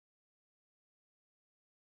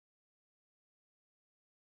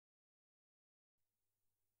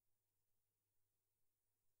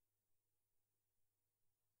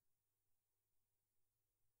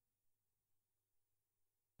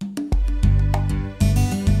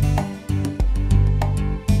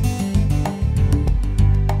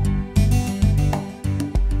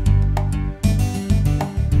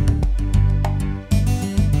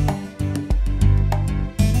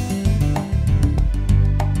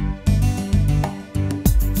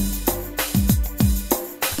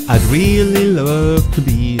I'd really love to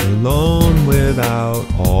be alone without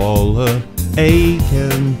all the ache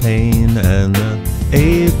and pain and the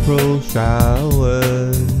April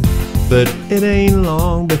showers. But it ain't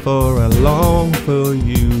long before I long for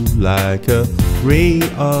you, like a ray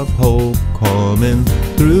of hope coming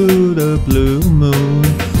through the blue moon.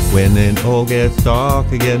 When it all gets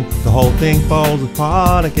dark again, the whole thing falls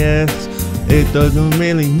apart, I guess. It doesn't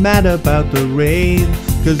really matter about the rain,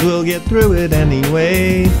 'cause we'll get through it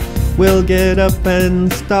anyway. We'll get up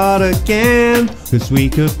and start again, 'cause we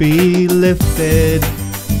could be lifted,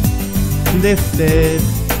 lifted,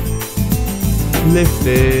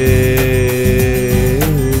 lifted.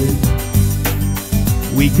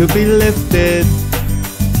 We could be lifted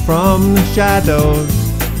from the shadows,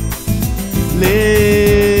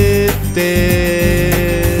 lifted.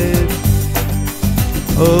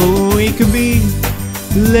 Oh, we could be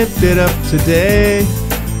lifted up today,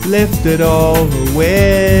 lifted all the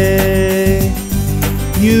way.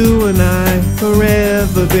 You and I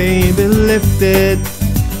forever, baby, lifted,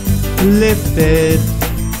 lifted,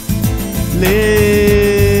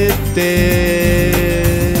 lifted.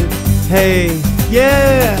 Hey,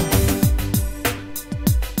 yeah!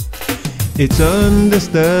 It's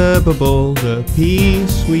undisturbable, the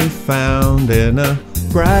peace we found in a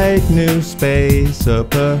bright new space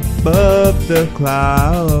up above the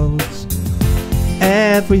clouds.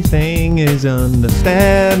 Everything is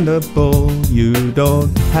understandable, you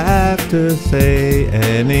don't have to say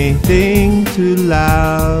anything too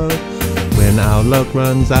loud. When our luck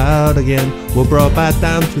runs out again, we're brought back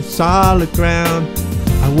down to solid ground.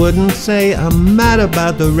 I wouldn't say I'm mad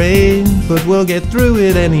about the rain, but we'll get through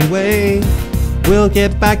it anyway. We'll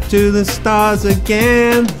get back to the stars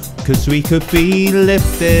again, 'cause we could be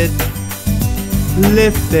lifted,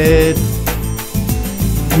 lifted,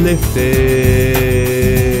 lifted.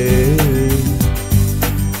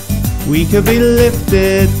 We could be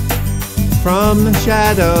lifted from the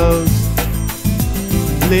shadows,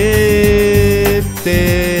 lifted.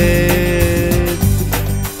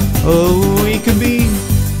 Oh, we could be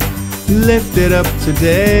lifted up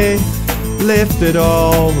today, lifted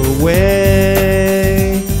all the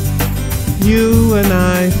way. You and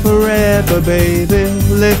I forever, baby,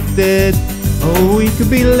 lifted. Oh, we could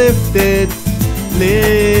be lifted,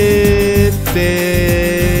 lifted.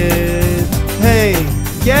 Hey,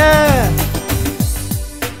 yeah!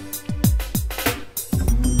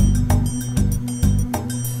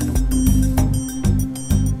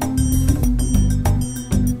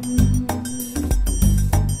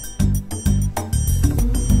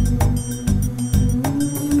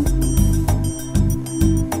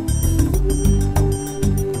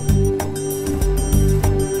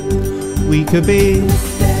 We could be,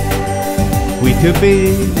 we could be,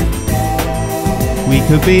 we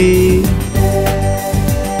could be,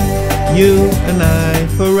 you and I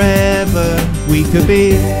forever. We could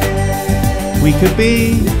be, we could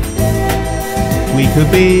be, we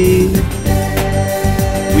could be,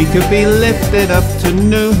 we could be lifted up to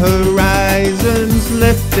new horizons,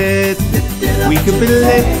 lifted. We could be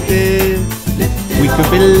lifted, we could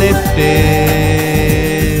be lifted.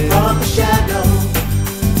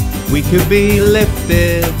 We could be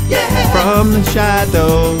lifted, yeah, from the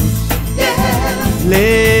shadows, yeah,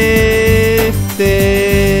 lifted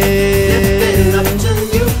up to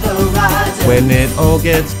new horizons. When it all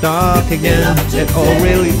gets dark again, it all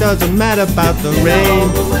really doesn't matter about the rain,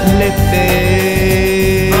 lifted.